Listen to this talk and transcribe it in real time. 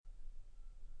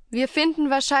Wir finden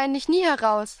wahrscheinlich nie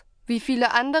heraus, wie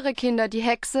viele andere Kinder die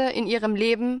Hexe in ihrem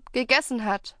Leben gegessen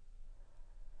hat.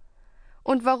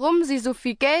 Und warum sie so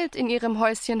viel Geld in ihrem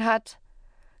Häuschen hat,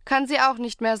 kann sie auch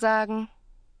nicht mehr sagen.